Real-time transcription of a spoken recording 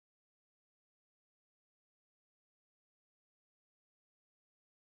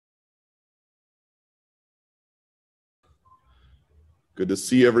Good to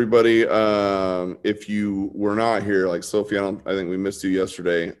see everybody. If you were not here, like Sophie, I think we missed you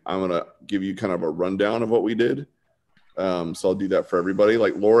yesterday. I'm gonna give you kind of a rundown of what we did. So I'll do that for everybody.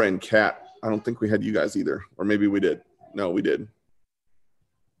 Like Laura and Kat, I don't think we had you guys either, or maybe we did. No, we did.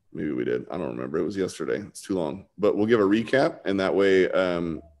 Maybe we did. I don't remember. It was yesterday. It's too long. But we'll give a recap, and that way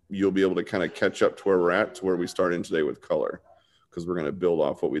you'll be able to kind of catch up to where we're at, to where we start in today with color, because we're going to build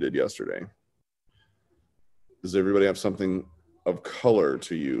off what we did yesterday. Does everybody have something of color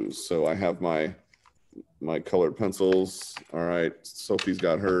to use? So I have my colored pencils. All right. Sophie's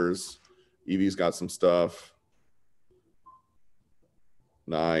got hers. Evie's got some stuff.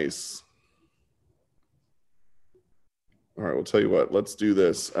 Nice. All right, we'll tell you what, let's do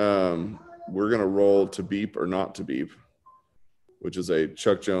this. We're going to roll To Beep or Not to Beep, which is a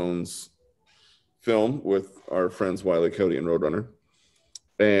Chuck Jones film with our friends Wiley Cody and Roadrunner,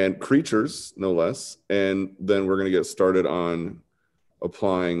 and creatures, no less. And then we're going to get started on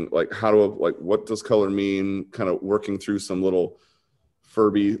applying, like, what does color mean, kind of working through some little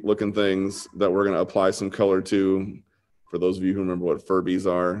Furby looking things that we're going to apply some color to. For those of you who remember what Furbies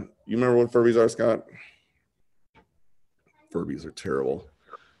are, you remember what Furbies are, Scott? Furbies are terrible.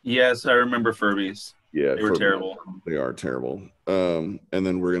 Yes, I remember Furbies. Yeah, they were terrible. They are terrible. And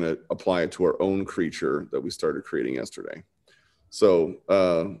then we're going to apply it to our own creature that we started creating yesterday. So,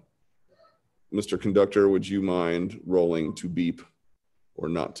 Mr. Conductor, would you mind rolling To Beep or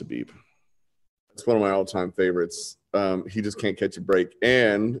Not to Beep? It's one of my all-time favorites. He just can't catch a break.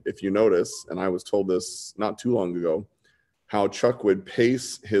 And if you notice, and I was told this not too long ago, how Chuck would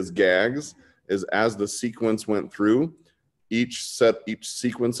pace his gags is as the sequence went through, each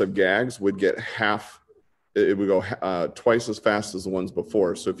sequence of gags would get half, it would go twice as fast as the ones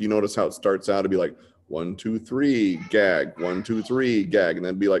before. So if you notice how it starts out, it'd be like 1, 2, 3, gag, 1, 2, 3, gag, and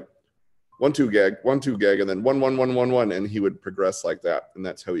then be like 1, 2, gag, 1, 2, gag, and then 1, 1, 1, 1, 1, and he would progress like that. And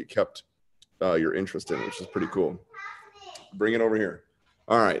that's how he kept your interest in it, which is pretty cool. Bring it over here.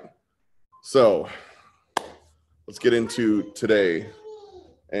 All right. So let's get into today.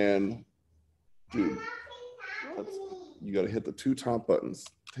 And dude, you got to hit the 2 top buttons.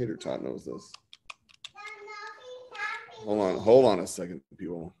 Tater Tot knows this. Hold on a second,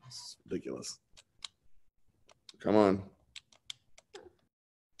 people. This is ridiculous. Come on.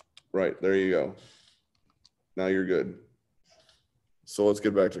 Right, there you go. Now you're good. So let's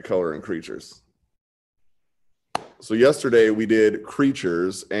get back to color and creatures. So yesterday we did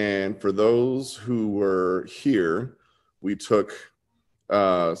creatures, and for those who were here, we took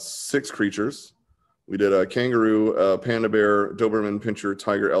 6 creatures. We did a kangaroo, a panda bear, Doberman pinscher,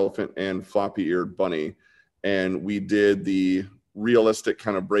 tiger, elephant, and floppy-eared bunny. And we did the realistic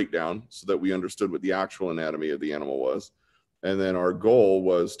kind of breakdown so that we understood what the actual anatomy of the animal was. And then our goal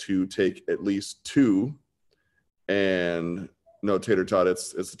was to take at least 2, and no, Tater Tot,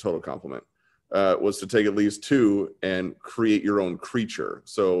 it's a total compliment, was to take at least 2 and create your own creature.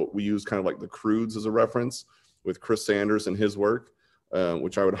 So we use kind of like the Crudes as a reference with Chris Sanders and his work,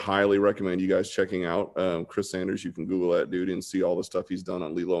 which I would highly recommend you guys checking out. Chris Sanders, you can Google that dude and see all the stuff he's done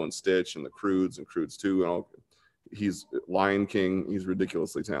on Lilo and Stitch and the Crudes and Crudes 2 and all. He's Lion King. He's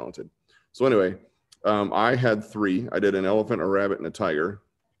ridiculously talented. So anyway, I had 3. I did an elephant, a rabbit, and a tiger.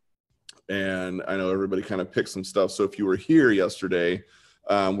 And I know everybody kind of picked some stuff. So if you were here yesterday,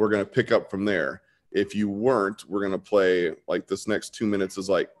 we're going to pick up from there. If you weren't, we're going to play, like, this next 2 minutes is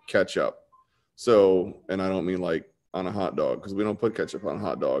like catch up. So, and I don't mean like on a hot dog, because we don't put ketchup on a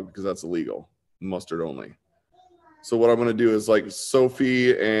hot dog because that's illegal. Mustard only. So what I'm going to do is, like,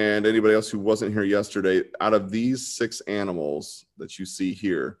 Sophie and anybody else who wasn't here yesterday, out of these 6 animals that you see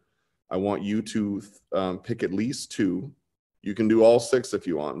here, I want you to pick at least 2. You can do all 6 if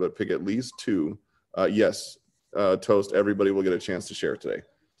you want, but pick at least 2. Yes, Toast, everybody will get a chance to share today.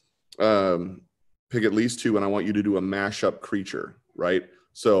 Pick at least 2, and I want you to do a mashup creature, right?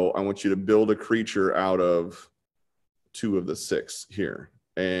 So I want you to build a creature out of 2 of the 6 here.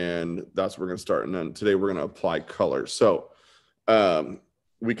 And that's where we're going to start. And then today we're going to apply color. So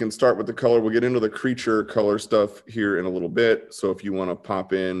we can start with the color. We'll get into the creature color stuff here in a little bit. So if you want to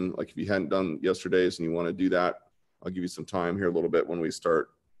pop in, like if you hadn't done yesterday's and you want to do that, I'll give you some time here a little bit when we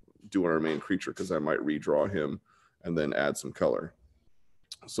start doing our main creature, because I might redraw him and then add some color.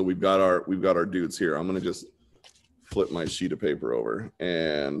 So we've got our dudes here. I'm going to just flip my sheet of paper over,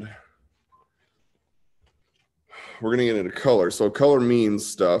 and we're going to get into color. So color means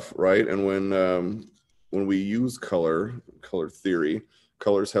stuff, right? And when we use color theory,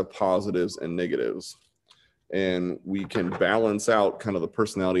 colors have positives and negatives. And we can balance out kind of the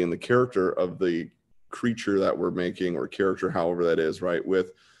personality and the character of the creature that we're making, or character, however that is, right,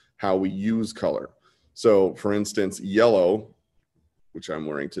 with how we use color. So for instance, yellow which I'm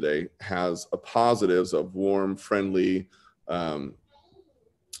wearing today, has a positives of warm, friendly,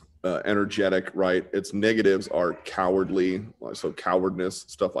 energetic, right? Its negatives are cowardly, so cowardness,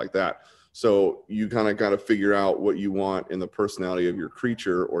 stuff like that. So you kind of got to figure out what you want in the personality of your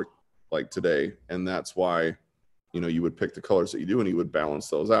creature, or like today, and that's why, you know, you would pick the colors that you do, and you would balance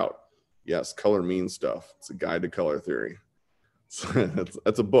those out. Yes, color means stuff. It's a guide to color theory. So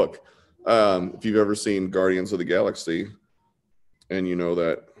that's a book. If you've ever seen Guardians of the Galaxy, and you know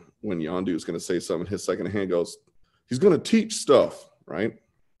that when Yondu is going to say something, his second hand goes, he's going to teach stuff, right?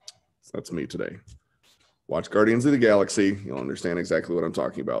 So that's me today. Watch Guardians of the Galaxy. You'll understand exactly what I'm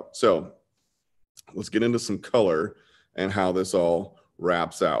talking about. So let's get into some color and how this all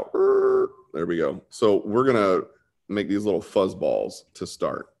wraps out. There we go. So we're going to make these little fuzz balls to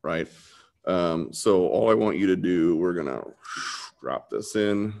start, right? So all I want you to do, we're going to drop this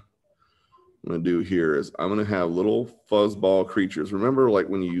in. I'm going to do here is I'm going to have little fuzzball creatures. Remember, like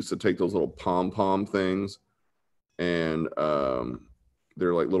when you used to take those little pom-pom things and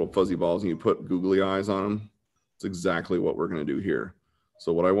they're like little fuzzy balls and you put googly eyes on them? It's exactly what we're going to do here.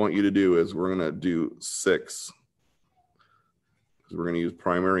 So what I want you to do is we're going to do 6, because we're going to use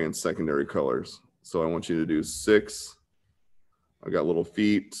primary and secondary colors. So I want you to do 6. I've got little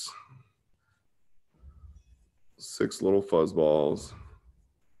feet, 6 little fuzz balls.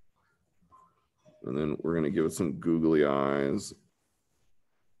 And then we're going to give it some googly eyes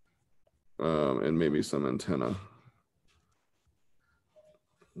and maybe some antenna.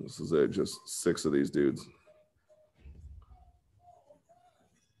 This is it, just 6 of these dudes.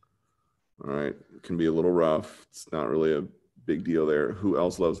 All right, it can be a little rough. It's not really a big deal there. Who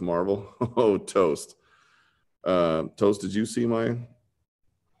else loves Marvel? Oh, Toast. Toast, did you see my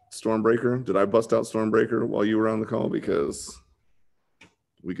Stormbreaker? Did I bust out Stormbreaker while you were on the call? Because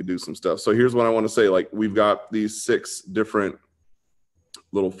we could do some stuff. So here's what I want to say. Like, we've got these 6 different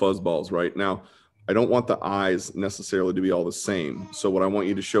little fuzz balls right now. I don't want the eyes necessarily to be all the same. So what I want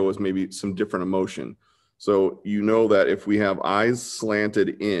you to show is maybe some different emotion. So you know that if we have eyes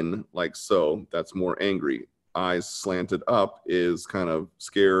slanted in like so, that's more angry. Eyes slanted up is kind of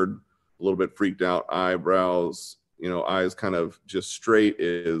scared, a little bit freaked out. Eyebrows, you know, eyes kind of just straight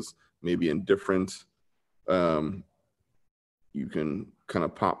is maybe indifferent. You can kind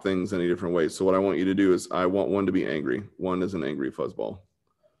of pop things in a different way. So what I want you to do is I want one to be angry. One is an angry fuzzball.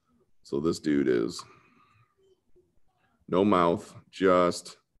 So this dude is no mouth,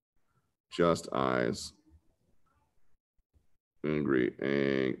 just eyes.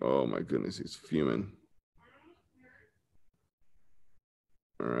 Angry. Oh my goodness, he's fuming.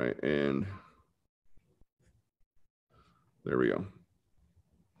 All right, and there we go.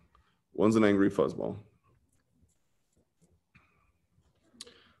 One's an angry fuzzball.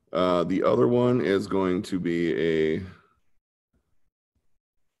 The other one is going to be a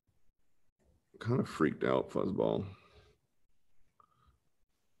kind of freaked out fuzzball.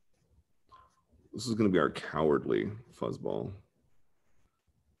 This is going to be our cowardly fuzzball.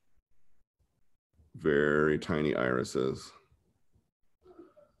 Very tiny irises.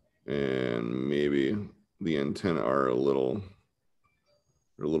 And maybe the antennae are a little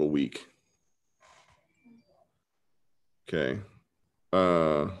weak. Okay.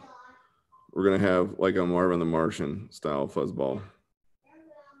 We're going to have like a Marvin the Martian style fuzzball.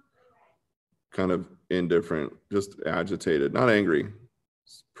 Kind of indifferent, just agitated, not angry,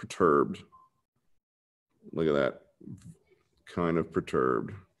 perturbed. Look at that. Kind of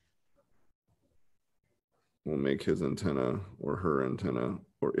perturbed. We'll make his antenna or her antenna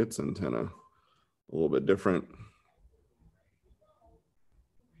or its antenna a little bit different.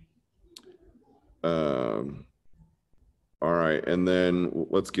 All right, and then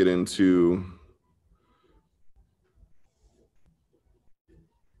let's get into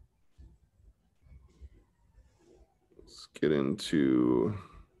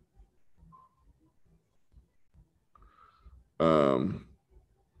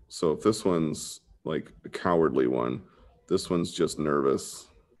so if this one's like a cowardly one, this one's just nervous,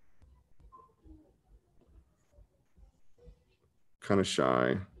 kind of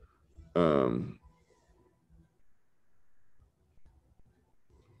shy.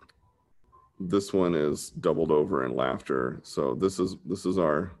 This one is doubled over in laughter. So this is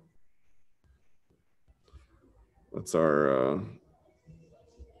our, that's our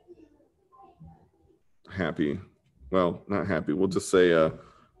happy, well, not happy, we'll just say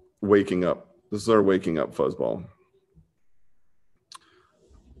waking up. This is our waking up fuzzball.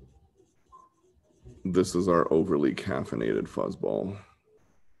 This is our overly caffeinated fuzzball.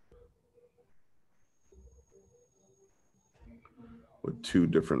 With 2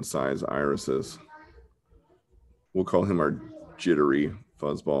 different size irises. We'll call him our jittery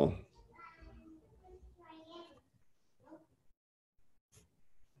fuzzball.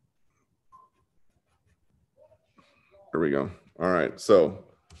 There we go. All right, so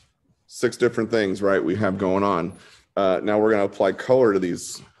 6 different things, right, we have going on. Now we're going to apply color to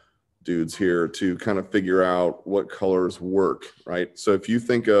these dudes here to kind of figure out what colors work, right? So if you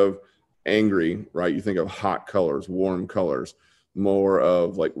think of angry, right, you think of hot colors, warm colors, more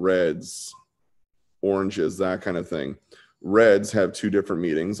of like reds, oranges, that kind of thing. Reds have 2 different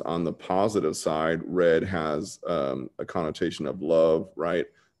meanings. On the positive side, red has a connotation of love, right?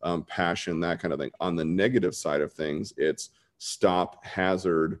 Passion, that kind of thing. On the negative side of things, it's stop,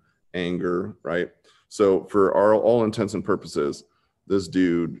 hazard, anger, right? So for all intents and purposes, this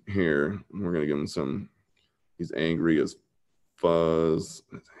dude here, we're going to give him some, he's angry as fuzz,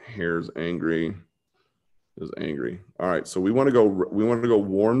 his hair's angry, is angry. All right, so we want to go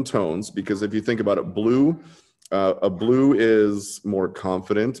warm tones, because if you think about it, blue, a blue is more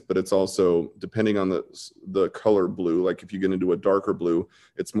confident, but it's also, depending on the color blue, like if you get into a darker blue,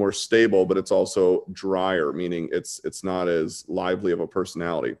 it's more stable, but it's also drier, meaning it's not as lively of a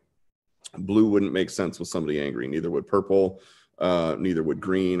personality. Blue wouldn't make sense with somebody angry, neither would purple, neither would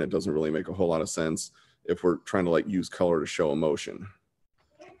green. It doesn't really make a whole lot of sense if we're trying to like use color to show emotion.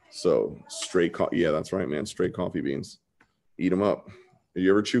 So straight coffee, yeah, that's right, man. Straight coffee beans, eat them up. Have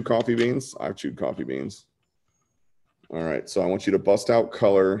you ever chewed coffee beans? I've chewed coffee beans. All right, so I want you to bust out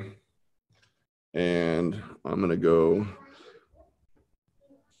color, and I'm gonna go.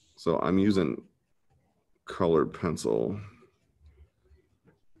 So I'm using colored pencil,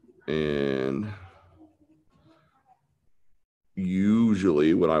 and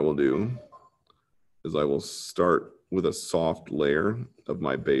usually what I will do is I will start with a soft layer of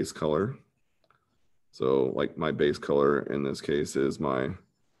my base color. So like my base color in this case is my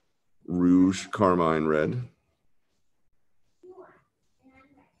Rouge Carmine Red.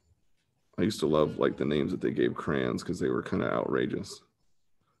 I used to love like the names that they gave crayons because they were kind of outrageous.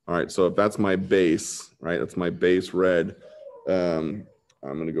 All right, so if that's my base, right, that's my base red, I'm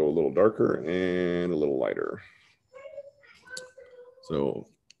gonna go a little darker and a little lighter. So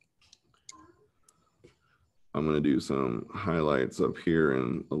I'm gonna do some highlights up here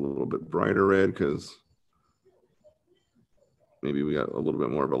in a little bit brighter red, because maybe we got a little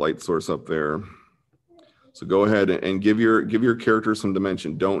bit more of a light source up there. So go ahead and give your character some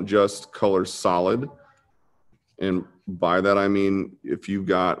dimension. Don't just color solid. And by that, I mean, if you've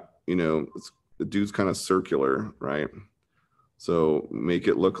got, you know, the dude's kind of circular, right? So make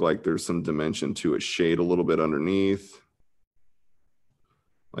it look like there's some dimension to it. Shade a little bit underneath,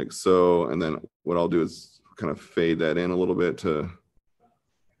 like so. And then what I'll do is kind of fade that in a little bit to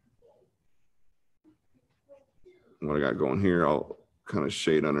what I got going here. I'll kind of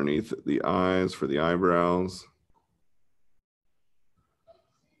shade underneath the eyes for the eyebrows,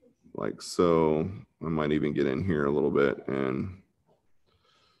 like so. I might even get in here a little bit, and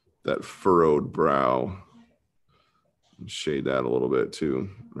that furrowed brow, shade that a little bit too,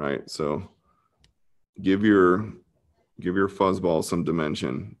 right? So give your fuzzball some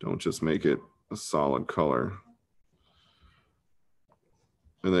dimension. Don't just make it a solid color.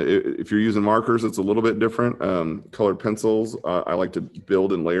 And if you're using markers, it's a little bit different. Colored pencils, I like to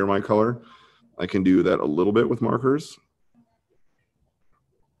build and layer my color. I can do that a little bit with markers.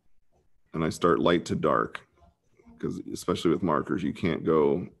 And I start light to dark, because especially with markers, you can't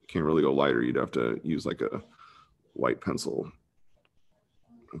really go lighter. You'd have to use like a white pencil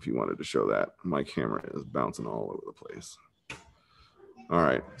if you wanted to show that. My camera is bouncing all over the place. All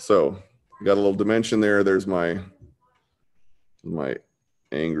right, so we got a little dimension there. There's my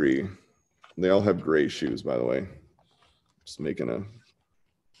angry. They all have gray shoes, by the way. Just making a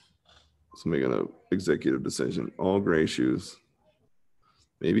executive decision. All gray shoes.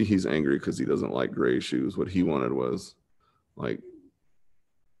 Maybe he's angry because he doesn't like gray shoes. What he wanted was, like,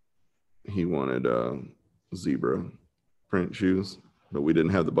 he wanted zebra print shoes, but we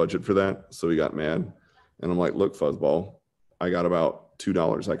didn't have the budget for that, so he got mad. And I'm like, look, fuzzball, I got about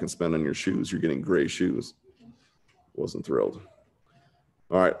 $2 I can spend on your shoes. You're getting gray shoes. Wasn't thrilled.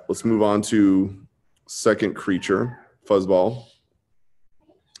 All right, let's move on to second creature, fuzzball.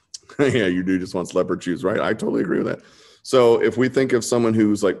 Yeah, your dude just wants leopard shoes, right? I totally agree with that. So if we think of someone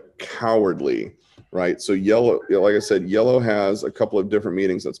who's like cowardly, right? So yellow, like I said, yellow has a couple of different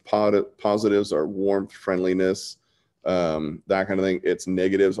meanings. That's positives are warmth, friendliness, that kind of thing. Its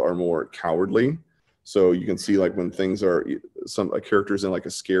negatives are more cowardly. So you can see, like, when things are a character's in like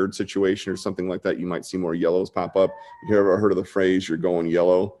a scared situation or something like that, you might see more yellows pop up. You ever heard of the phrase "you're going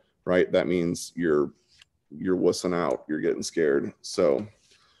yellow"? Right? That means you're wussing out. You're getting scared. So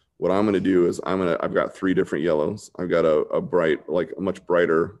what I'm going to do is I've got 3 different yellows. I've got a bright, like a much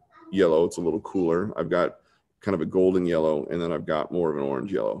brighter yellow. It's a little cooler. I've got kind of a golden yellow, and then I've got more of an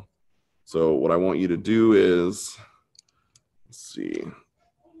orange yellow. So what I want you to do is, let's see,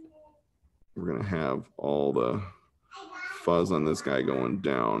 we're going to have all the fuzz on this guy going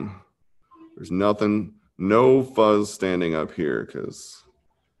down. There's nothing, no fuzz standing up here because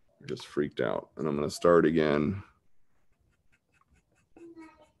I just freaked out. And I'm going to start again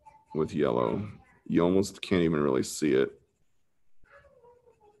with yellow. You almost can't even really see it,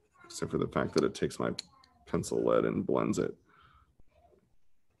 except for the fact that it takes my pencil lead and blends it.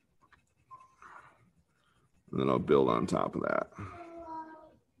 And then I'll build on top of that.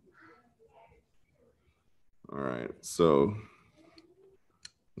 All right, so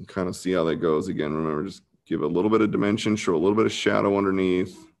kind of see how that goes. Again, remember, just give a little bit of dimension, show a little bit of shadow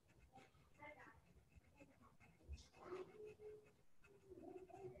underneath.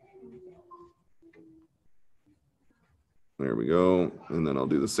 There we go. And then I'll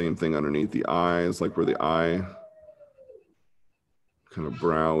do the same thing underneath the eyes, like where the eye kind of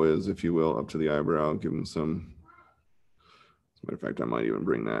brow is, if you will, up to the eyebrow. Give them some, as a matter of fact, I might even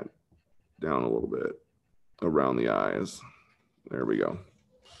bring that down a little bit around the eyes. There we go.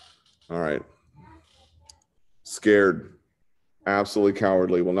 All right. Scared, absolutely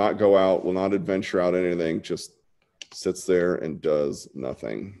cowardly, will not go out, will not adventure out anything, just sits there and does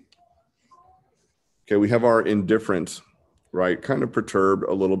nothing. Okay, we have our indifferent, right? Kind of perturbed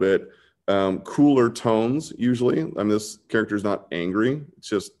a little bit. Cooler tones, usually. I mean, this character is not angry. It's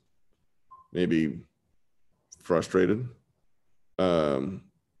just maybe frustrated. I'm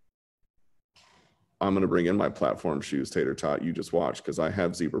going to bring in my platform shoes, Tater Tot. You just watch, because I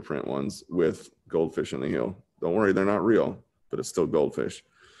have zebra print ones with goldfish in the heel. Don't worry, they're not real, but it's still goldfish.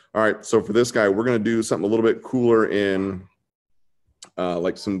 All right, so for this guy, we're going to do something a little bit cooler in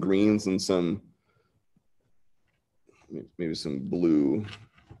like some greens and some, maybe some blue.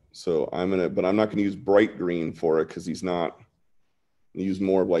 So but I'm not going to use bright green for it because he's not. Use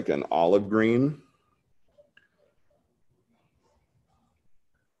more of like an olive green.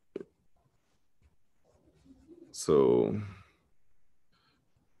 So,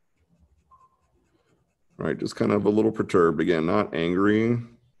 right, just kind of a little perturbed. Again, not angry.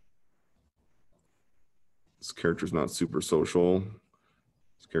 This character's not super social.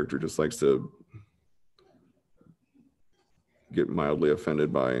 This character just likes to get mildly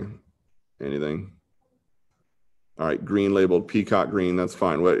offended by anything. All right, green labeled peacock green, that's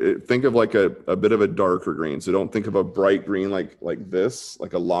fine. Think of like a bit of a darker green. So don't think of a bright green like this,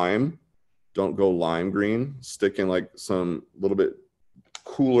 like a lime. Don't go lime green. Stick in like some little bit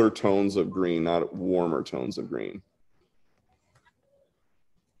cooler tones of green, not warmer tones of green.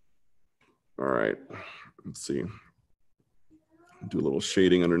 All right, let's see. Do a little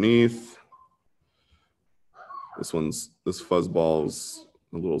shading underneath. This fuzzball's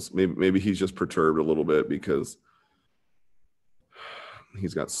a little, maybe he's just perturbed a little bit because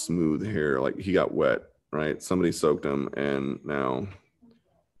he's got smooth hair, like he got wet, right? Somebody soaked him and now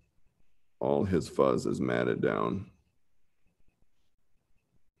all his fuzz is matted down.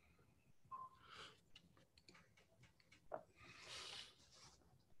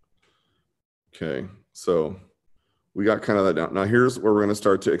 Okay, so we got kind of that down. Now here's where we're going to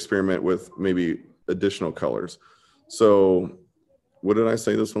start to experiment with maybe additional colors. So what did I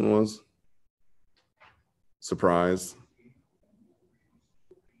say this one was? Surprise.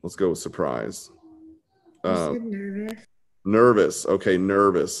 Let's go with surprise. Nervous. Nervous. Okay,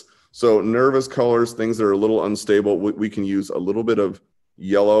 nervous. So nervous colors, things that are a little unstable, we can use a little bit of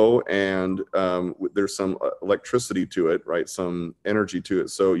yellow, and there's some electricity to it, right? Some energy to it.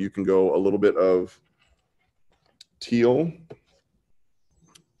 So you can go a little bit of teal,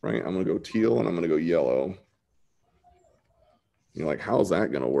 right? I'm going to go teal and I'm going to go yellow. You're like, how's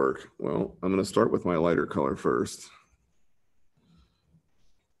that going to work? Well, I'm going to start with my lighter color first.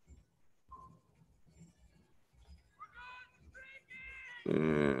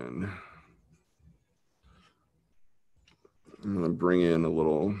 And I'm going to bring in a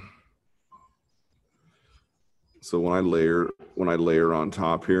little. So when I layer on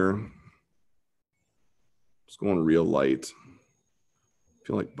top here, just going real light. I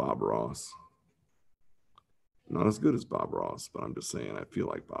feel like Bob Ross. Not as good as Bob Ross, but I'm just saying I feel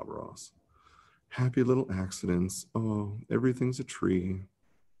like Bob Ross. Happy little accidents. Oh, everything's a tree.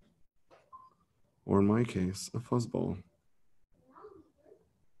 Or in my case, a fuzzball.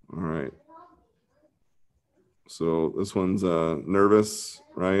 All right. So this one's nervous,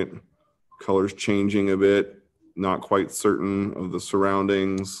 right? Colors changing a bit, not quite certain of the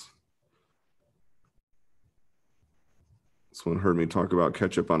surroundings. Let's Someone heard me talk about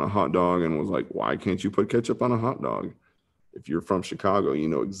ketchup on a hot dog and was like, why can't you put ketchup on a hot dog? If you're from Chicago, you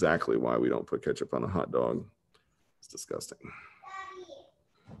know exactly why we don't put ketchup on a hot dog. It's disgusting.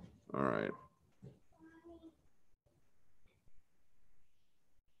 All right.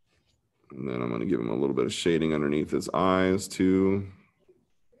 And then I'm going to give him a little bit of shading underneath his eyes too.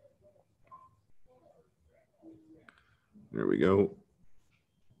 There we go.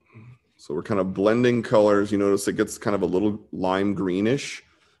 So we're kind of blending colors. You notice it gets kind of a little lime greenish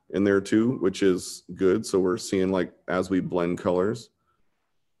in there too, which is good. So we're seeing like as we blend colors.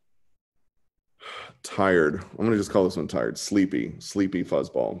 Tired. I'm going to just call this one tired. Sleepy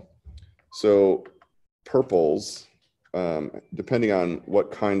fuzzball. So purples, depending on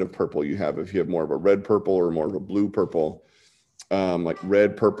what kind of purple you have, if you have more of a red purple or more of a blue purple, like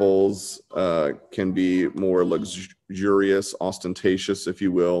red purples can be more luxurious, ostentatious, if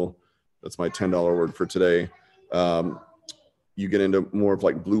you will. That's my $10 word for today. You get into more of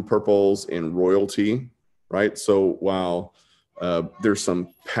like blue purples in royalty, right? So while there's some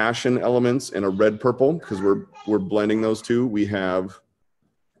passion elements in a red purple, because we're blending those two, we have,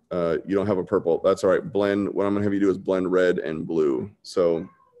 you don't have a purple. That's all right. Blend, what I'm gonna have you do is blend red and blue. So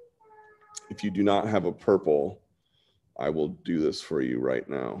if you do not have a purple, I will do this for you right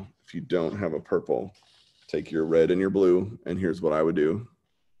now. If you don't have a purple, take your red and your blue, and here's what I would do.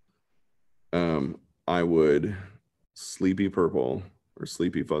 I would sleepy purple or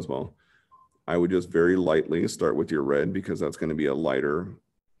sleepy fuzzball. I would just very lightly start with your red because that's going to be a lighter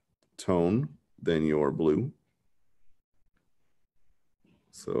tone than your blue.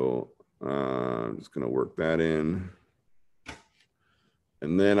 So I'm just going to work that in.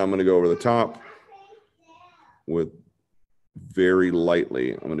 And then I'm going to go over the top with very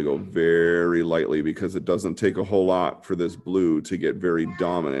lightly. I'm going to go very lightly because it doesn't take a whole lot for this blue to get very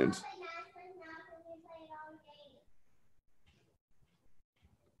dominant.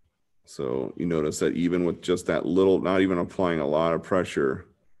 So you notice that even with just that little, not even applying a lot of pressure,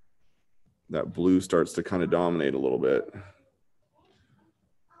 that blue starts to kind of dominate a little bit.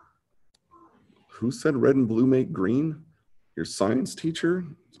 Who said red and blue make green? Your science teacher?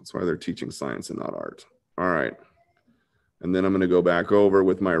 That's why they're teaching science and not art. All right. And then I'm going to go back over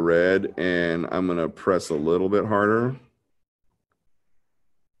with my red and I'm going to press a little bit harder.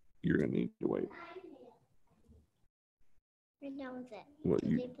 You're going to need to wait. We're done with it. What,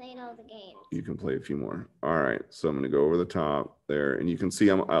 They played all the games. You can play a few more. All right. So I'm going to go over the top there and you can see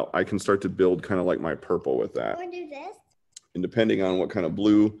I can start to build kind of like my purple with that. Want to do this? And depending on what kind of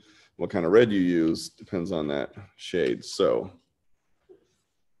blue, what kind of red you use, depends on that shade. So.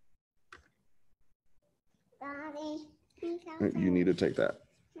 Daddy, You need to take that.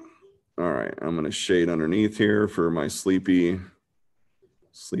 All right, I'm going to shade underneath here for my sleepy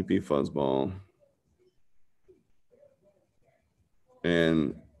fuzzball.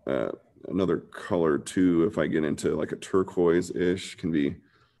 And another color too, if I get into like a turquoise-ish, can be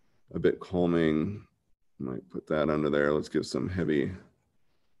a bit calming. Might put that under there. Let's give some heavy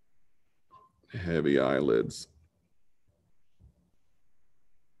eyelids.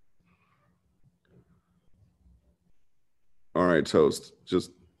 All right, Toast, just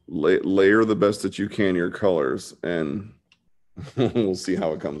layer the best that you can your colors and we'll see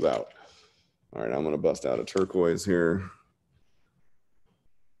how it comes out. All right, I'm going to bust out a turquoise here.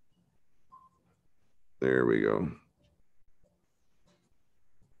 There we go.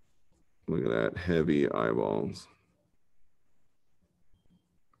 Look at that, heavy eyeballs.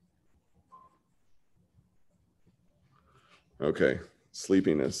 Okay,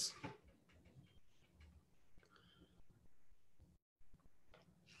 sleepiness.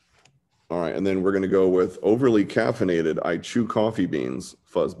 All right, and then we're going to go with overly caffeinated, I chew coffee beans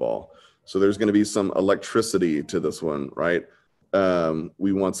fuzzball. So there's going to be some electricity to this one, right?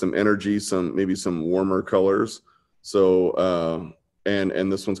 We want some energy, maybe some warmer colors. So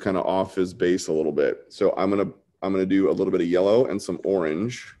and this one's kind of off his base a little bit. So I'm gonna do a little bit of yellow and some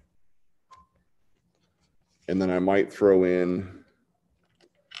orange, and then I might throw in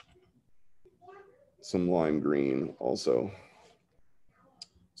some lime green also.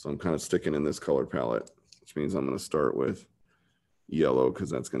 So I'm kind of sticking in this color palette, which means I'm going to start with yellow because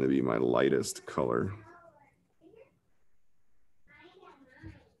that's going to be my lightest color.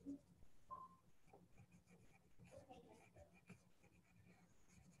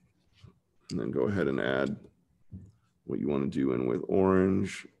 And then go ahead and add what you want to do in with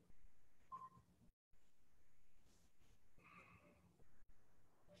orange.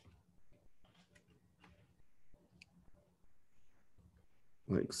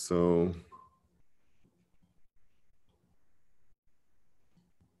 Like so.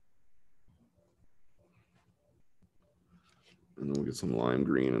 And then we'll get some lime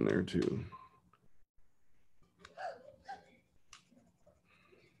green in there too.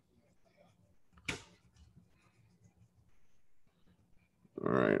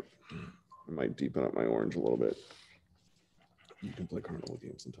 All right. I might deepen up my orange a little bit. You can play carnival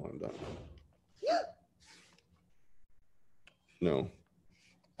games until I'm done. No.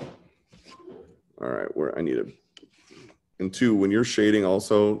 All right, where I need it. And two, when you're shading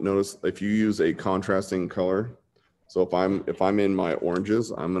also, notice if you use a contrasting color. So if I'm in my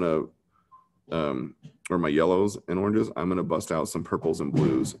oranges, I'm gonna or my yellows and oranges, I'm gonna bust out some purples and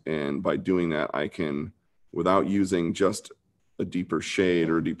blues. And by doing that, I can, without using just a deeper shade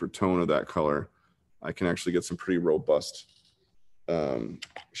or a deeper tone of that color, I can actually get some pretty robust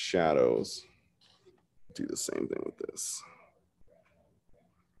shadows. Do the same thing with this.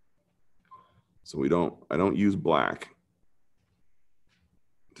 So I don't use black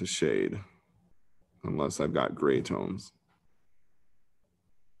to shade unless I've got gray tones.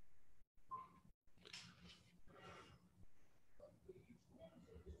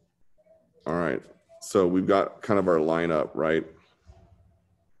 All right, so we've got kind of our lineup, right?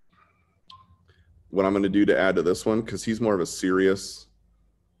 What I'm going to do to add to this one, because he's more of a serious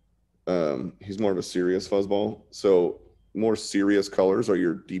fuzzball. So more serious colors are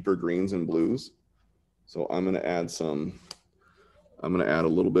your deeper greens and blues. So I'm going to add a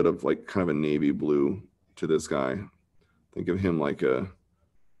little bit of like kind of a navy blue to this guy. Think of him like a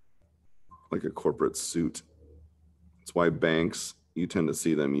corporate suit. That's why banks, you tend to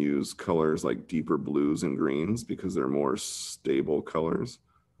see them use colors like deeper blues and greens because they're more stable colors.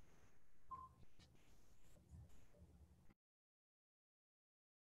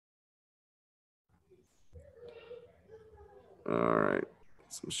 All right,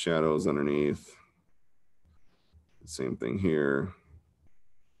 some shadows underneath. Same thing here.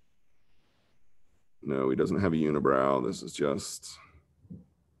 No, he doesn't have a unibrow. This is just,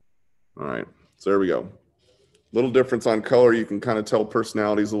 all right. So there we go. Little difference on color. You can kind of tell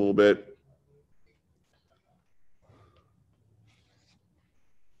personalities a little bit.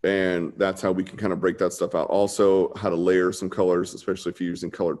 And that's how we can kind of break that stuff out. Also, how to layer some colors, especially if you're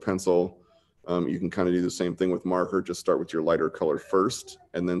using colored pencil. You can kind of do the same thing with marker. Just start with your lighter color first,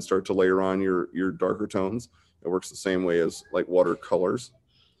 and then start to layer on your darker tones. It works the same way as like watercolors.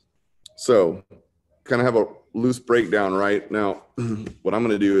 So kind of have a loose breakdown right now. What I'm going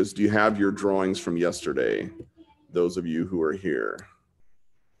to do is, do you have your drawings from yesterday? Those of you who are here.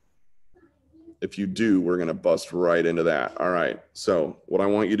 If you do, we're going to bust right into that. All right. So what I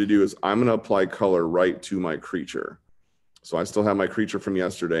want you to do is I'm going to apply color right to my creature. So I still have my creature from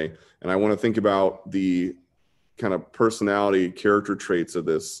yesterday, and I want to think about the kind of personality character traits of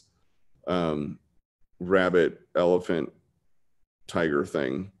this rabbit, elephant, tiger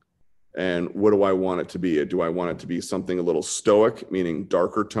thing. And what do I want it to be? Do I want it to be something a little stoic, meaning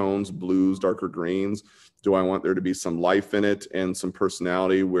darker tones, blues, darker greens? Do I want there to be some life in it and some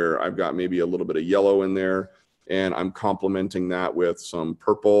personality where I've got maybe a little bit of yellow in there, and I'm complementing that with some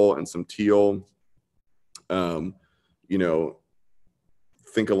purple and some teal? You know,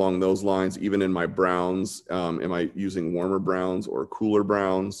 think along those lines. Even in my browns, am I using warmer browns or cooler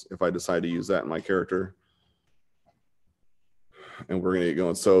browns if I decide to use that in my character? And we're going to get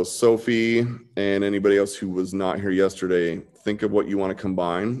going. So Sophie and anybody else who was not here yesterday, think of what you want to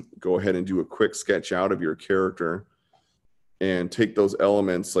combine. Go ahead and do a quick sketch out of your character and take those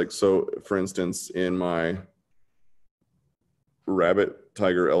elements. Like, so for instance, in my rabbit,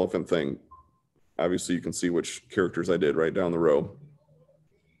 tiger, elephant thing, obviously you can see which characters I did right down the row.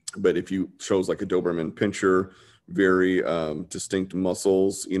 But if you chose like a Doberman Pinscher, very distinct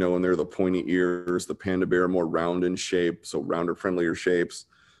muscles, you know, and they're the pointy ears. The panda bear more round in shape, so rounder, friendlier shapes.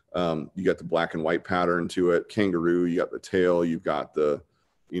 You got the black and white pattern to it. Kangaroo, you got the tail, you've got the,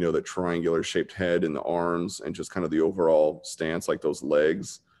 you know, the triangular shaped head and the arms, and just kind of the overall stance, like those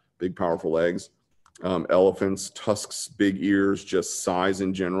legs, big powerful legs. Elephants, tusks, big ears, just size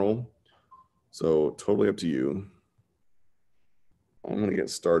in general. So totally up to you. I'm going to get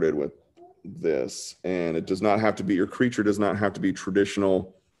started with this, and it does not have to be, your creature does not have to be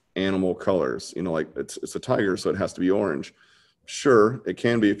traditional animal colors. You know, like it's a tiger, so it has to be orange. Sure, it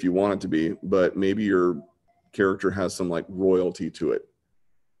can be if you want it to be, but maybe your character has some like royalty to it.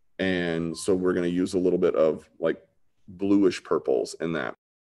 And so we're going to use a little bit of like bluish purples in that.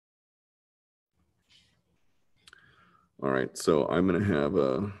 All right, so I'm going to have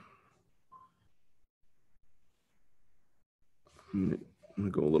I'm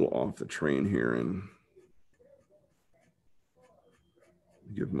going to go a little off the train here and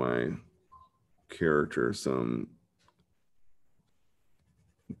give my character some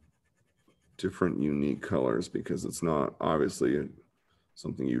different unique colors because it's not obviously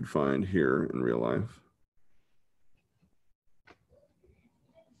something you'd find here in real life.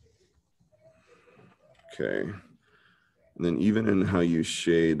 Okay. And then even in how you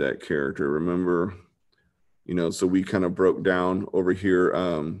shade that character, remember, you know, so we kind of broke down over here,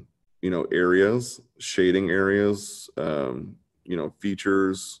 you know, areas, shading areas, you know,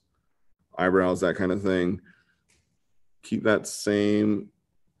 features, eyebrows, that kind of thing. Keep that same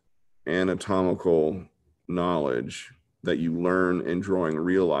anatomical knowledge that you learn in drawing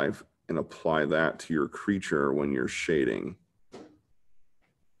real life and apply that to your creature when you're shading.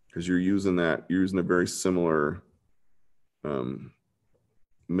 Because you're using a very similar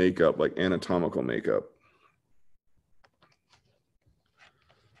makeup, like anatomical makeup.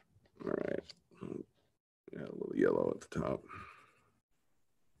 All right. Yeah, a little yellow at the top.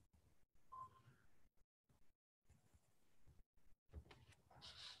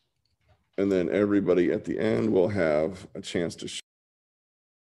 And then everybody at the end will have a chance to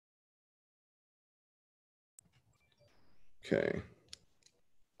okay.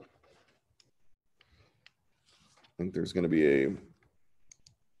 I think there's going to be a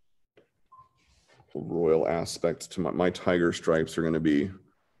royal aspect to my tiger stripes are going to be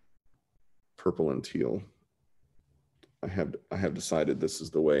purple and teal. I have decided this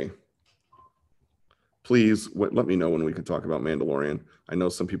is the way. Please let me know when we can talk about Mandalorian. I know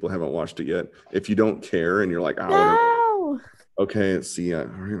some people haven't watched it yet. If you don't care and you're like, oh, no. Okay, see, all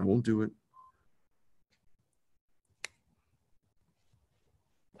right, I won't do it.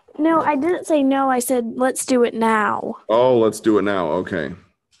 No, I didn't say no. I said, let's do it now. Oh, let's do it now. Okay.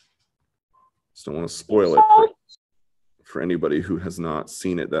 Just don't want to spoil it for anybody who has not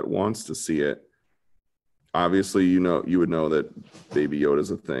seen it that wants to see it. Obviously, you would know that Baby Yoda is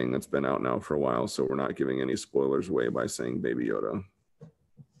a thing that's been out now for a while, so we're not giving any spoilers away by saying Baby Yoda.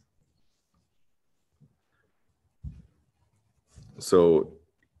 So,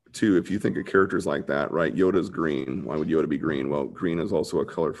 two, if you think of characters like that, right? Yoda's green. Why would Yoda be green? Well, green is also a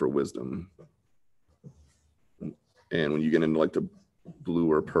color for wisdom. And when you get into like the blue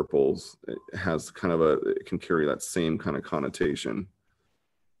or purples, it has kind of it can carry that same kind of connotation.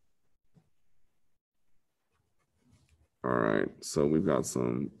 All right, so we've got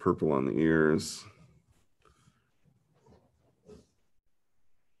some purple on the ears.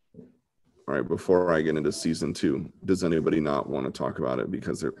 All right, before I get into season 2, does anybody not want to talk about it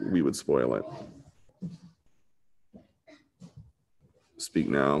because we would spoil it? Speak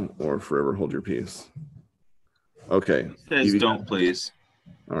now or forever hold your peace. Okay. Guys, Evie, don't please.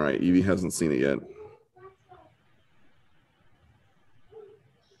 All right, Evie hasn't seen it yet.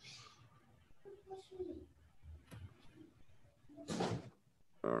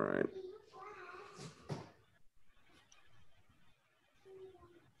 All right.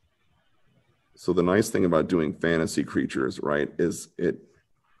 So the nice thing about doing fantasy creatures, right, is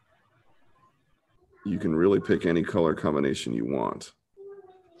you can really pick any color combination you want.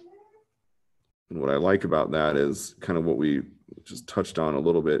 And what I like about that is kind of what we just touched on a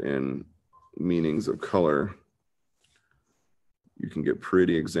little bit in meanings of color. You can get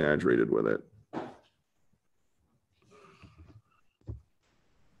pretty exaggerated with it.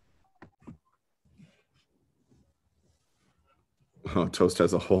 Oh, Toast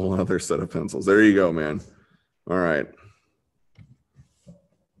has a whole other set of pencils. There you go, man. All right.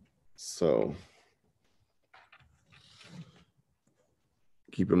 So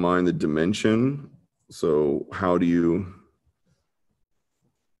keep in mind the dimension. So how do you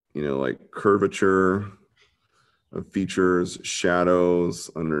like curvature of features, shadows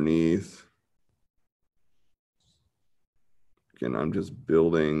underneath. Again, I'm just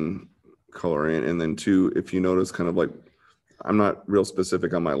building color in. And then two, if you notice kind of like, I'm not real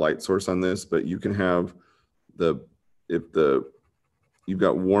specific on my light source on this, but you can have you've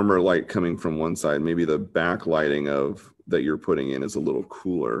got warmer light coming from one side, maybe the backlighting that you're putting in is a little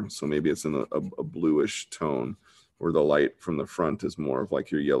cooler. So maybe it's in a bluish tone, where the light from the front is more of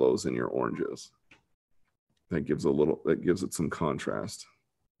like your yellows and your oranges. That gives it some contrast.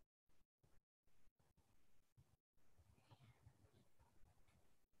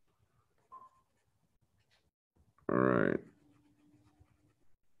 All right.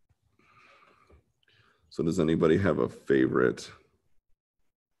 So does anybody have a favorite,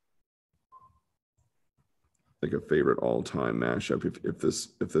 like a favorite all-time mashup? If this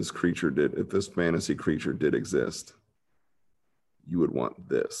fantasy creature did exist, you would want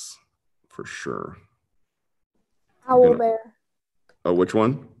this for sure. Owl bear. Oh, which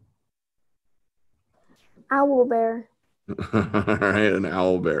one? Owl bear. All right, an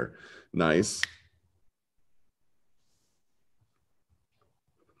owl bear. Nice.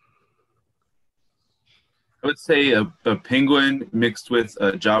 I would say a penguin mixed with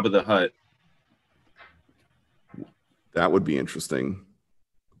a Jabba the Hutt. That would be interesting.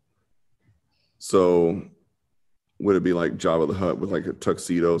 So would it be like Jabba the Hutt with like a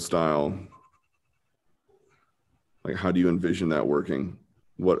tuxedo style? Like, how do you envision that working?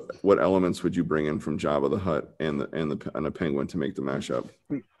 What elements would you bring in from Jabba the Hutt and a penguin to make the mashup?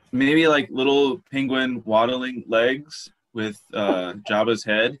 Maybe like little penguin waddling legs with Jabba's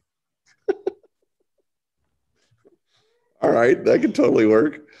head. All right, that could totally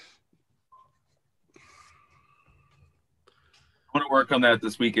work. I want to work on that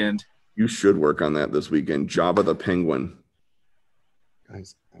this weekend. You should work on that this weekend. Jabba the Penguin.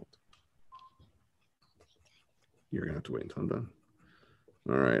 Guys, out. You're going to have to wait until I'm done.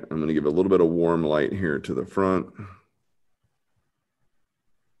 All right, I'm going to give a little bit of warm light here to the front.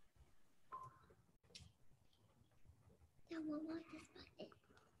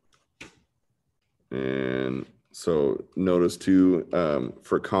 And so notice too,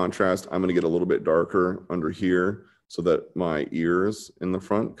 for contrast, I'm going to get a little bit darker under here so that my ears in the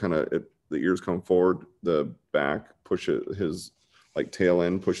front the ears come forward, the back pushes his like tail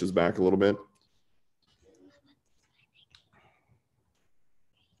end pushes back a little bit.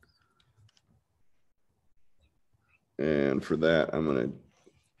 And for that, I'm going to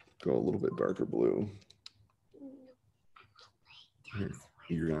go a little bit darker blue. Here,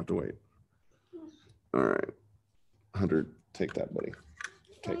 you're going to have to wait. All right. Hunter, take that, buddy.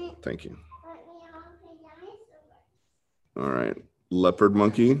 Thank you. All right. Leopard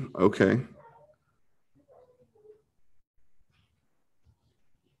monkey. Okay.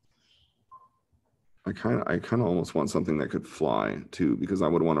 I kind of almost want something that could fly too, because I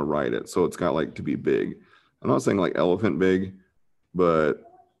would want to ride it. So it's got like to be big. I'm not saying like elephant big, but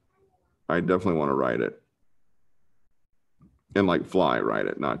I definitely want to ride it. And like ride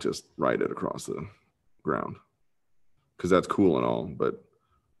it, not just ride it across the ground. Because that's cool and all, but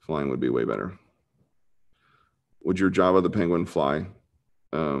flying would be way better. Would your Jabba the Penguin fly,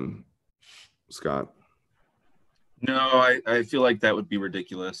 Scott? No, I feel like that would be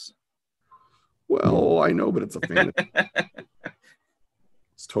ridiculous. Well, I know, but it's a fantasy.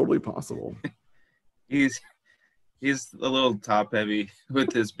 It's totally possible. He's a little top heavy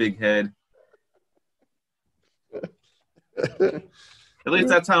with his big head. At least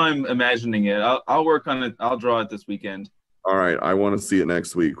that's how I'm imagining it. I'll work on it. I'll draw it this weekend. All right, I want to see it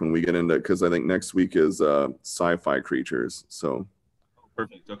next week when we get into it, because I think next week is sci-fi creatures. So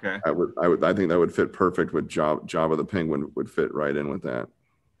perfect. Okay. I think that would fit perfect with Jabba the Penguin would fit right in with that.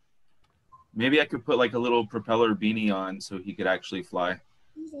 Maybe I could put like a little propeller beanie on so he could actually fly.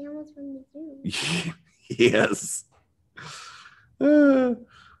 These animals from the zoo. Yes. Just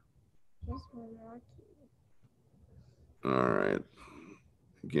one more. All right.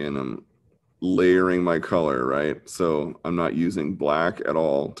 Again, I'm layering my color, right? So I'm not using black at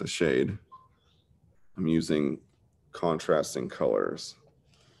all to shade. I'm using contrasting colors.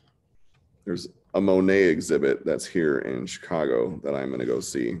 There's a Monet exhibit that's here in Chicago that I'm going to go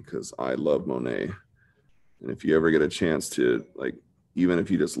see because I love Monet. And if you ever get a chance to, like, even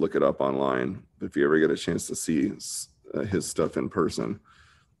if you just look it up online, if you ever get a chance to see his stuff in person,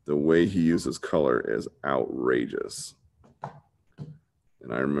 the way he uses color is outrageous.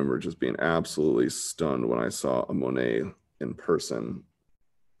 And I remember just being absolutely stunned when I saw a Monet in person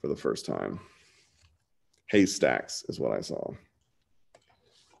for the first time. Haystacks is what I saw.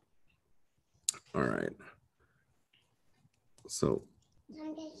 All right. So,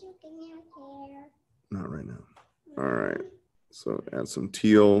 not right now. All right. So add some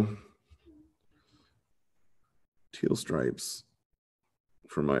teal stripes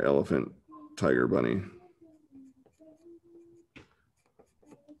for my elephant tiger bunny.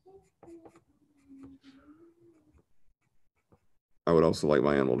 I would also like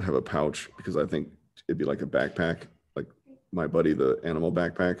my animal to have a pouch because I think it'd be like a backpack, like my buddy, the animal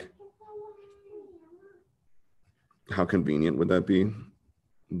backpack. How convenient would that be?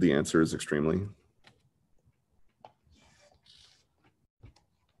 The answer is extremely.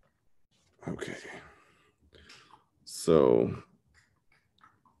 Okay. So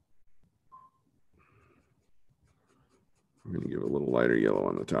we're going to give a little lighter yellow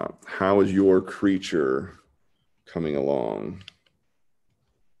on the top. How is your creature coming along?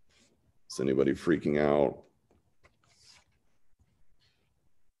 Is anybody freaking out?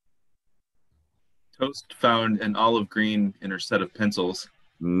 Toast found an olive green in her set of pencils.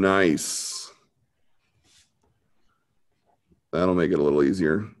 Nice. That'll make it a little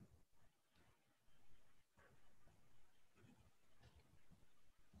easier.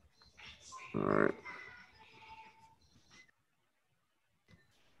 All right.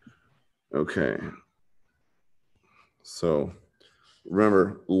 Okay. So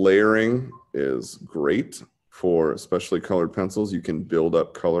remember, layering is great for especially colored pencils. You can build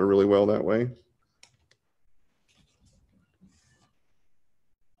up color really well that way.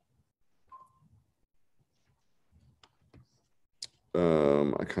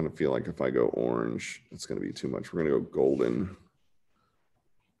 I kind of feel like if I go orange, it's going to be too much. We're going to go golden.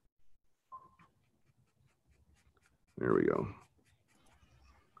 There we go.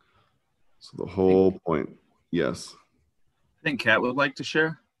 So the whole point, yes, I think Kat would like to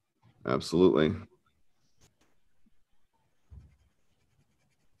share. absolutely.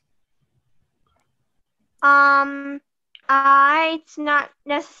 It's not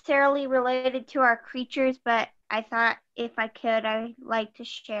necessarily related to our creatures, but I thought if I could, I'd like to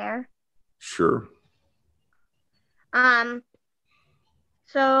share. Sure.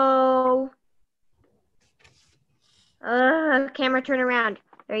 So, camera turn around.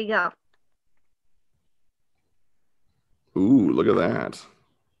 There you go. Ooh, look at that.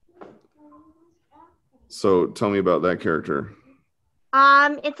 So tell me about that character.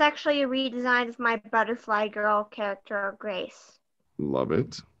 It's actually a redesign of my butterfly girl character, Grace. Love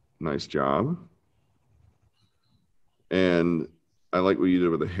it. Nice job. And I like what you did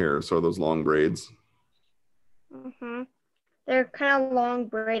with the hair. So are those long braids? Mm-hmm. They're kind of long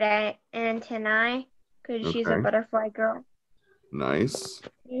braid antennae because she's a Okay. butterfly girl. Nice.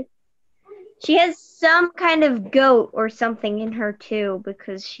 She has some kind of goat or something in her too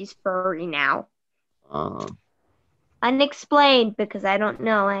because she's furry now. Unexplained because I don't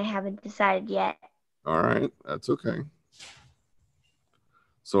know. I haven't decided yet. All right. That's okay.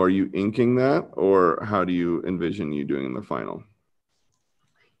 So are you inking that, or how do you envision you doing the final?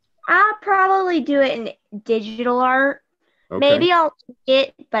 I'll probably do it in digital art. Okay. Maybe I'll ink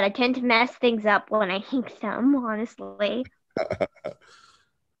it, but I tend to mess things up when I ink them, honestly.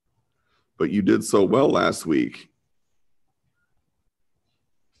 But you did so well last week.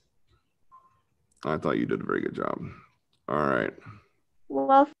 I thought you did a very good job. All right.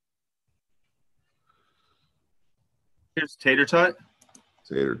 Well, Here's Tater Tot.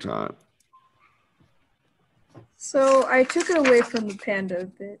 Tater tot. So I took it away from the panda a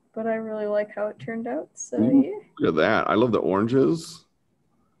bit, but I really like how it turned out. So Ooh, yeah. look at that. I love the oranges.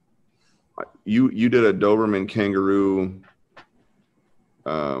 You did a Doberman kangaroo.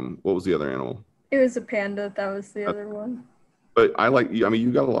 What was the other animal? It was a panda. That was the other one. But I like you. I mean,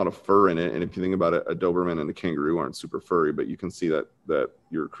 you got a lot of fur in it, and if you think about it, a Doberman and a kangaroo aren't super furry, but you can see that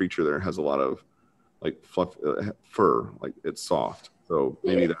your creature there has a lot of like fluff fur, like it's soft. So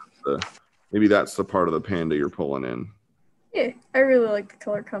maybe that's the part of the panda you're pulling in. Yeah, I really like the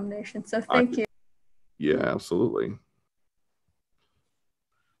color combination. So thank you. Yeah, absolutely.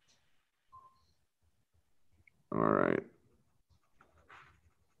 All right.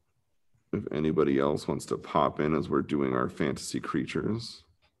 If anybody else wants to pop in as we're doing our fantasy creatures,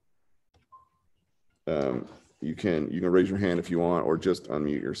 you can raise your hand if you want, or just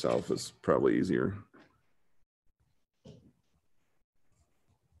unmute yourself. Is probably easier.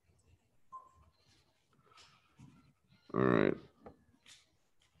 All right.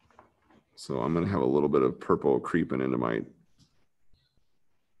 So I'm going to have a little bit of purple creeping into my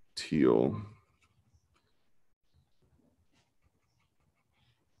teal.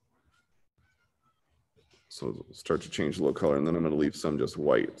 So start to change the little color, and then I'm going to leave some just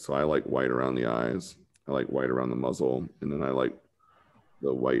white. So I like white around the eyes. I like white around the muzzle, and then I like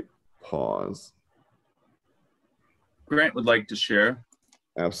the white paws. Grant would like to share.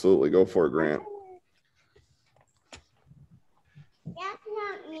 Absolutely. Go for it, Grant. that's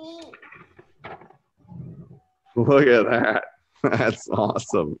not me. Look at that. That's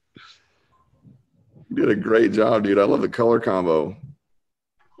awesome. You did a great job, dude. I love the color combo.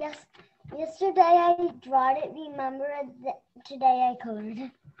 Yes. Yesterday I drawed it. Remember today I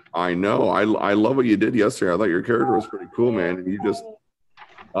colored. I know. I love what you did yesterday. I thought your character was pretty cool, man. And you just,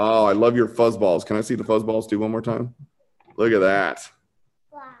 oh, I love your fuzz balls. Can I see the fuzz balls do one more time? Look at that.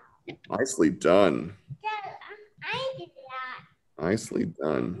 Wow. Nicely done. Yeah, I did that. Nicely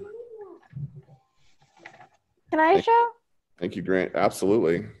done. Can I show? Thank you, Grant.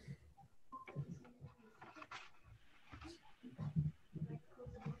 Absolutely.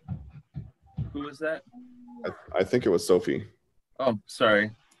 Who was that? I think it was Sophie. Oh,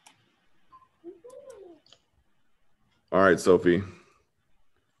 sorry. All right, Sophie.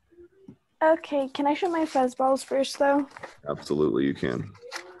 Okay, can I show my fuzzballs first, though? Absolutely, you can.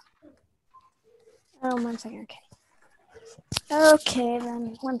 Oh, 1 second. Okay. Okay,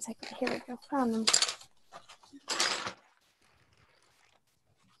 then 1 second. Here we go. Found them.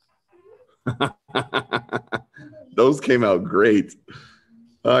 Those came out great.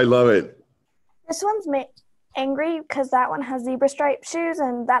 I love it. This one's made. angry because that one has zebra stripe shoes,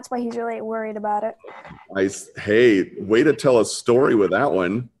 and that's why he's really worried about it. Hey, way to tell a story with that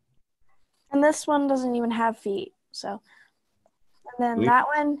one. And this one doesn't even have feet. So, and then that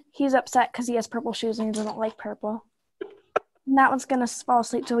one, he's upset because he has purple shoes and he doesn't like purple. And that one's gonna fall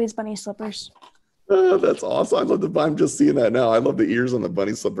asleep till he's bunny slippers. Oh, that's awesome. I love I'm just seeing that now. I love the ears on the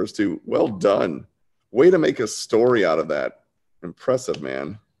bunny slippers too. Well done. Way to make a story out of that. Impressive,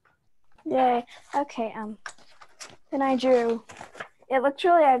 man. Yay. Okay, then I drew. It looks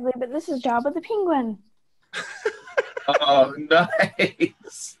really ugly, but this is Jabba the Penguin. Oh,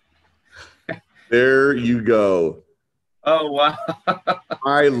 nice. There you go. Oh, wow.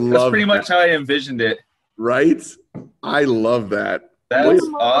 I love That's pretty much how I envisioned it. Right? I love that. That's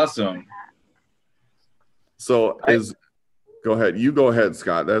awesome. So go ahead. You go ahead,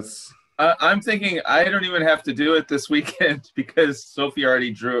 Scott. I'm thinking I don't even have to do it this weekend because Sophie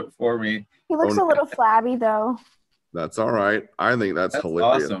already drew it for me. He looks a little flabby, though. That's all right. I think that's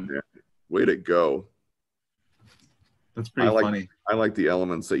hilarious. Awesome. Man. Way to go. That's pretty funny. I like the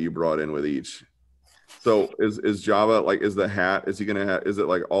elements that you brought in with each. So is Java, like, is the hat, is he gonna have, is it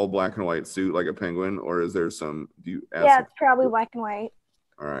like all black and white suit like a penguin, or is there some, yeah, it's probably black and white.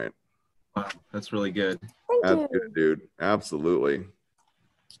 All right. Wow, that's really good. Thank you. Good, dude. Absolutely.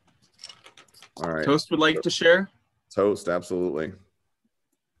 All right. Toast would like to share? Toast, absolutely.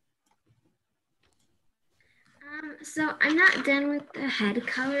 So I'm not done with the head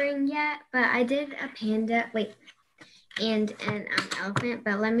coloring yet, but I did a panda, and an elephant,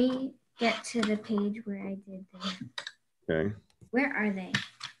 but let me get to the page where I did them. Okay. Where are they?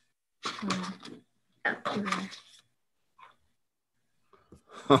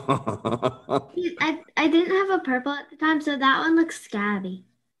 Oh, I didn't have a purple at the time, so that one looks scabby.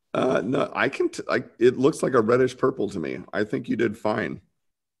 No, it looks like a reddish purple to me. I think you did fine.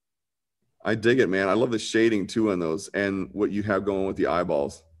 I dig it, man. I love the shading too on those and what you have going with the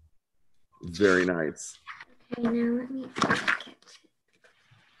eyeballs. Very nice. Okay, now let me get it.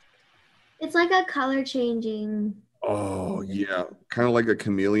 It's like a color changing. Oh, yeah. Kind of like a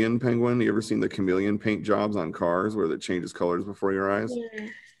chameleon penguin. You ever seen the chameleon paint jobs on cars where it changes colors before your eyes? Yeah.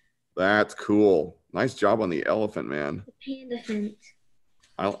 That's cool. Nice job on the elephant, man. The panda.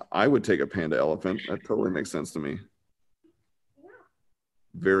 I would take a panda elephant. That totally makes sense to me.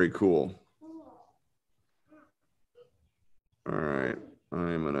 Very cool. All right.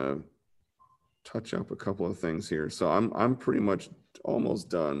 I'm going to touch up a couple of things here. So I'm pretty much almost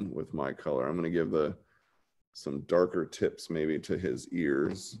done with my color. I'm going to give some darker tips maybe to his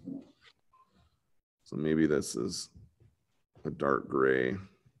ears. So maybe this is a dark gray.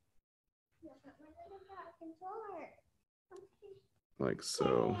 Like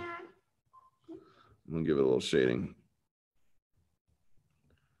so. I'm going to give it a little shading.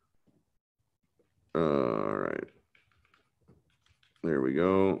 All right. There we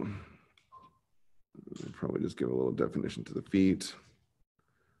go. Probably just give a little definition to the feet.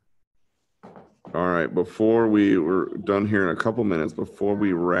 All right, before we're done here in a couple minutes, before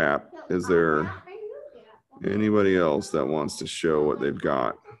we wrap, is there anybody else that wants to show what they've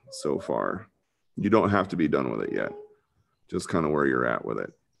got so far? You don't have to be done with it yet. Just kind of where you're at with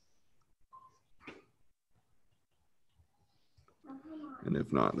it. And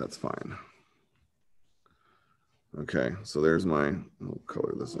if not, that's fine. Okay, so there's I'll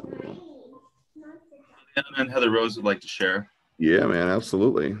color this in a little. And Heather Rose would like to share. Yeah, man,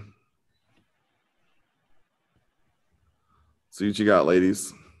 absolutely. See what you got,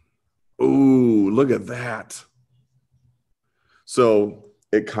 ladies. Ooh, look at that. So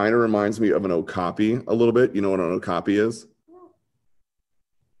it kind of reminds me of an okapi a little bit. You know what an okapi is?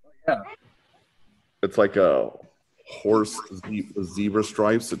 Yeah. It's like a horse zebra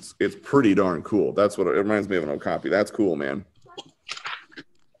stripes. It's pretty darn cool. That's what it reminds me of, an okapi. That's cool, man.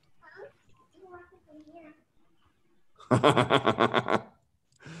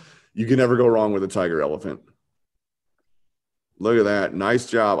 You can never go wrong with a tiger elephant. Look at that. Nice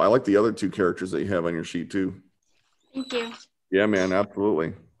job. I like the other two characters that you have on your sheet too. Thank you. Yeah, man,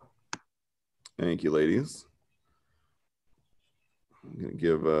 absolutely. Thank you, ladies. I'm going to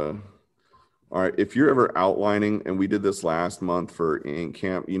give all right, if you're ever outlining, and we did this last month for ink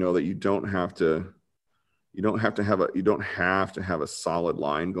camp, you know that you don't have to have a solid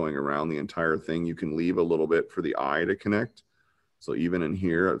line going around the entire thing. You can leave a little bit for the eye to connect. So even in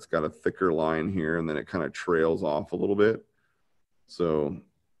here, it's got a thicker line here, and then it kind of trails off a little bit. So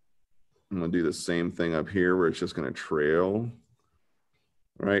I'm going to do the same thing up here where it's just going to trail,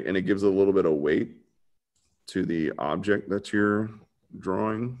 right? And it gives a little bit of weight to the object that you're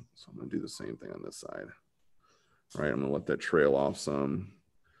drawing. So I'm going to do the same thing on this side. All right, I'm going to let that trail off some.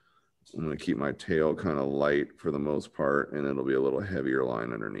 I'm going to keep my tail kind of light for the most part, and it'll be a little heavier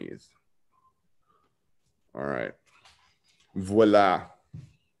line underneath. All right. Voila.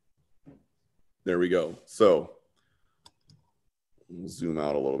 There we go. So we'll zoom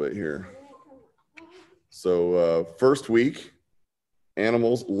out a little bit here. So first week,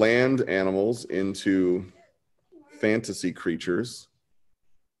 animals, land animals into fantasy creatures.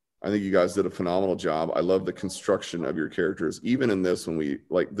 I think you guys did a phenomenal job. I love the construction of your characters. Even in this, when we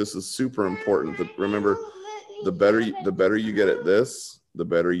like, this is super important. Remember, the better you get at this, the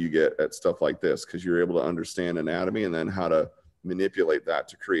better you get at stuff like this, because you're able to understand anatomy and then how to manipulate that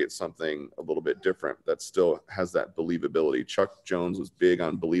to create something a little bit different that still has that believability. Chuck Jones was big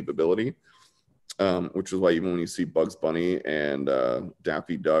on believability, which is why even when you see Bugs Bunny and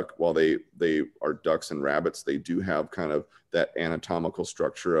Daffy Duck, while they are ducks and rabbits, they do have kind of that anatomical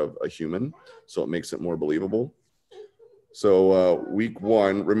structure of a human, so it makes it more believable. So week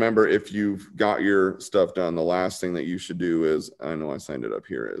one, remember, if you've got your stuff done, the last thing that you should do is, I know I signed it up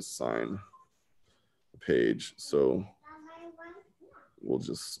here, is sign the page. So we'll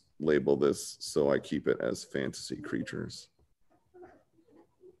just label this so I keep it as fantasy creatures.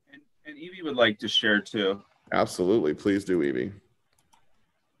 And Evie would like to share too. Absolutely, please do, Evie.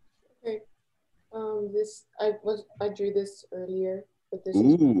 Okay. I drew this earlier, but this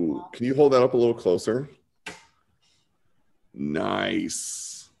Ooh, can you hold that up a little closer?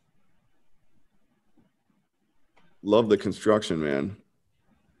 Nice. Love the construction, man.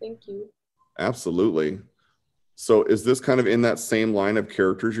 Thank you. Absolutely. So is this kind of in that same line of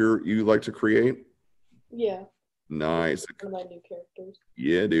characters you like to create? Yeah. Nice. One of my new characters.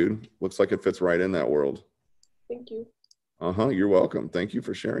 Yeah, dude. Looks like it fits right in that world. Thank you. You're welcome. Thank you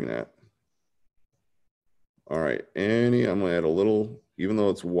for sharing that. All right, Annie, I'm gonna add a little, even though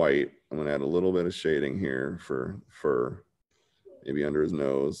it's white, I'm gonna add a little bit of shading here for fur, maybe under his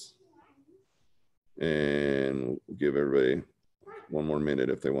nose. And we'll give everybody one more minute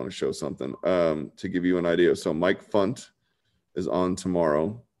if they want to show something. To give you an idea, so Mike Funt is on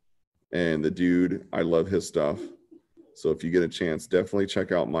tomorrow, and the dude, I love his stuff. So if you get a chance, definitely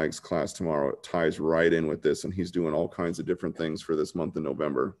check out Mike's class tomorrow. It ties right in with this, and he's doing all kinds of different things for this month in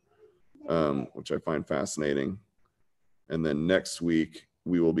November, which I find fascinating. And then next week,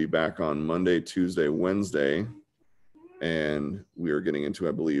 we will be back on Monday, Tuesday, Wednesday, and we are getting into,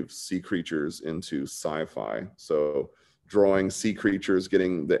 I believe, sea creatures into sci-fi. So drawing sea creatures,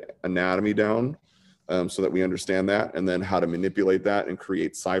 getting the anatomy down so that we understand that, and then how to manipulate that and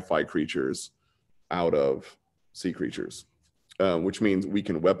create sci-fi creatures out of sea creatures, which means we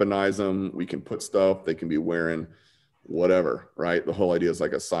can weaponize them, we can put stuff, they can be wearing whatever, right? The whole idea is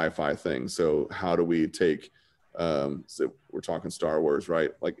like a sci-fi thing. So how do we take, so we're talking Star Wars,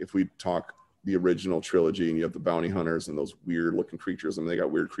 right? Like if we talk the original trilogy and you have the bounty hunters and those weird looking creatures, I mean, they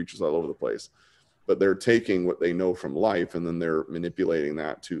got weird creatures all over the place, but they're taking what they know from life and then they're manipulating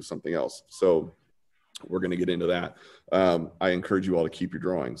that to something else. So we're going to get into that. I encourage you all to keep your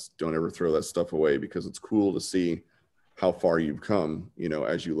drawings. Don't ever throw that stuff away, because it's cool to see how far you've come, you know,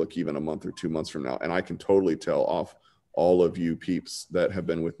 as you look even a month or 2 months from now. And I can totally tell off all of you peeps that have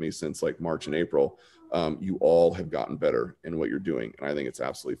been with me since like March and April, you all have gotten better in what you're doing. And I think it's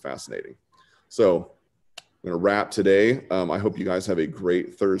absolutely fascinating. So I'm going to wrap today. I hope you guys have a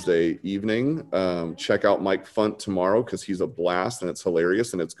great Thursday evening. Check out Mike Funt tomorrow, because he's a blast and it's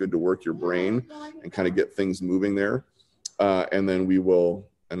hilarious and it's good to work your brain and kind of get things moving there. And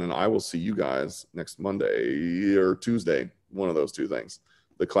then I will see you guys next Monday or Tuesday, one of those two things.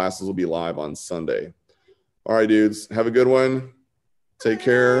 The classes will be live on Sunday. All right, dudes, have a good one. Take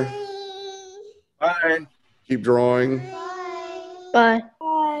care. Bye. Keep drawing. Bye.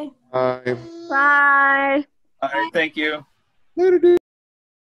 Bye. Bye. Bye. All right, thank you. Later, dude.